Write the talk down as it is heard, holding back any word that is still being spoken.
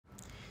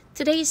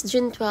Today is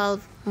June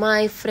 12,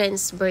 my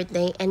friend's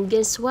birthday, and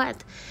guess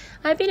what?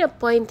 I've been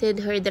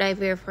appointed her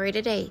driver for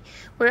the day.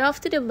 We're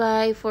off to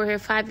Dubai for her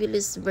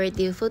fabulous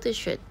birthday photo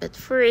shoot, but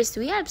first,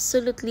 we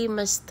absolutely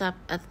must stop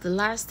at the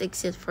last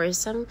exit for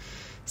some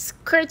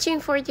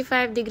scorching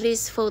 45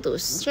 degrees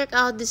photos. Check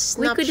out the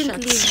snapshots. We couldn't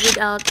live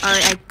without our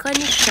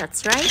iconic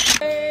shots,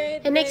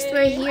 right? And next,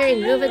 we're here in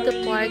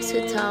Ruvada Parks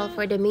Hotel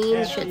for the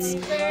main shoots.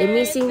 The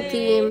missing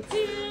team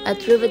at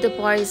Ruvada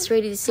Park is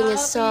ready to sing a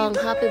song,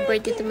 Happy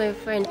Birthday to my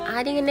friend,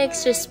 adding an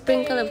extra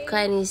sprinkle of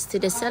kindness to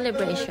the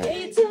celebration.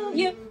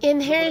 In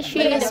here,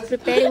 she is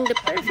preparing the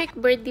perfect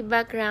birthday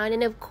background,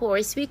 and of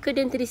course, we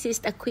couldn't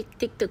resist a quick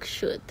TikTok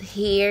shoot.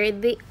 Here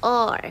they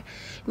are.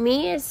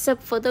 Me as a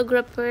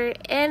photographer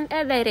and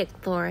a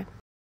director.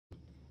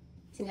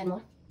 Singhan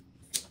mo.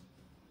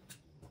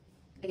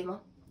 Lagyan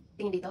mo.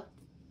 Tingin dito.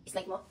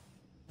 Slide mo.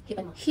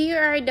 Hipan mo. Here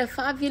are the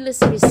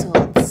fabulous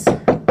results.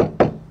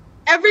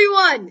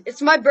 Everyone,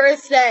 it's my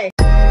birthday.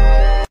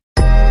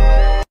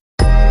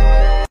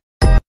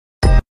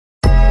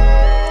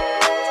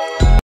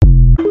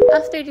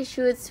 After the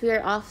shoots, we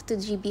are off to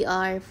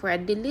GBR for a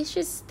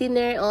delicious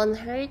dinner on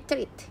her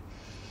treat.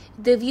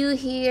 The view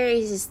here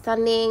is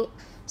stunning,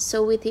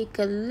 so we take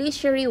a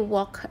leisurely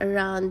walk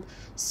around,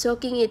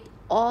 soaking it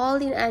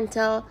all in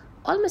until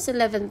almost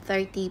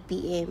 11:30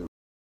 p.m.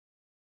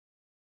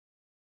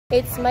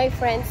 It's my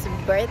friend's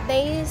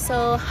birthday,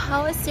 so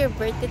how was your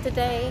birthday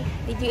today?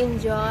 Did you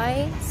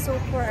enjoy?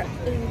 Super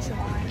enjoy.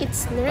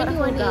 It's nearly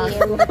 1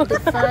 a.m. but the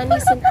fun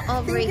isn't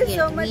over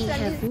yet. We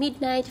have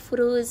midnight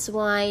fruits,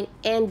 wine,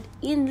 and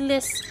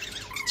endless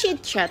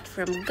chit-chat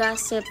from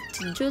gossip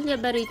to Julia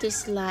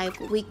Barrito's life.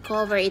 We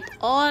cover it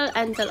all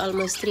until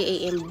almost 3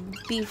 a.m.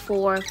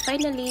 before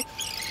finally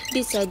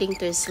deciding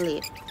to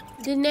sleep.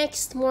 The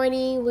next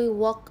morning, we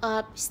woke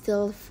up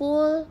still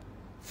full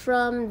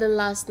from the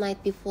last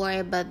night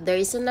before, but there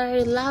is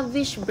another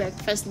lavish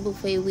breakfast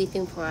buffet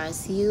waiting for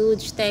us.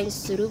 Huge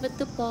thanks to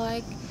Ruvada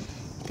Park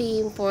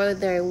team for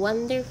their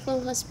wonderful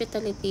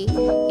hospitality.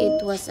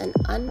 It was an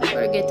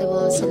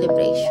unforgettable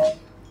celebration.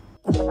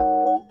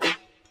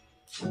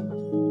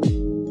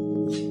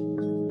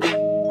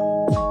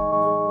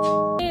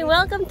 Hey,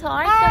 welcome to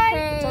our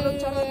cafe.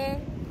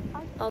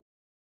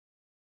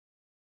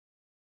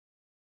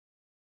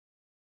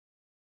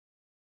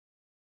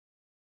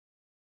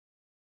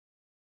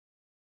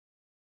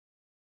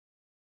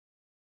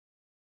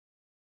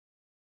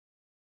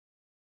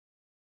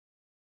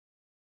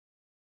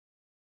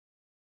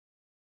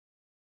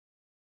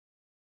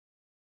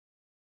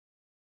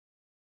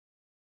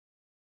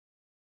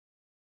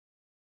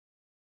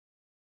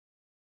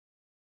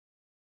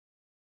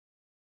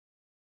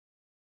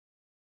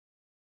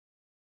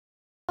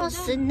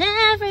 And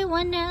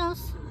everyone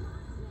else.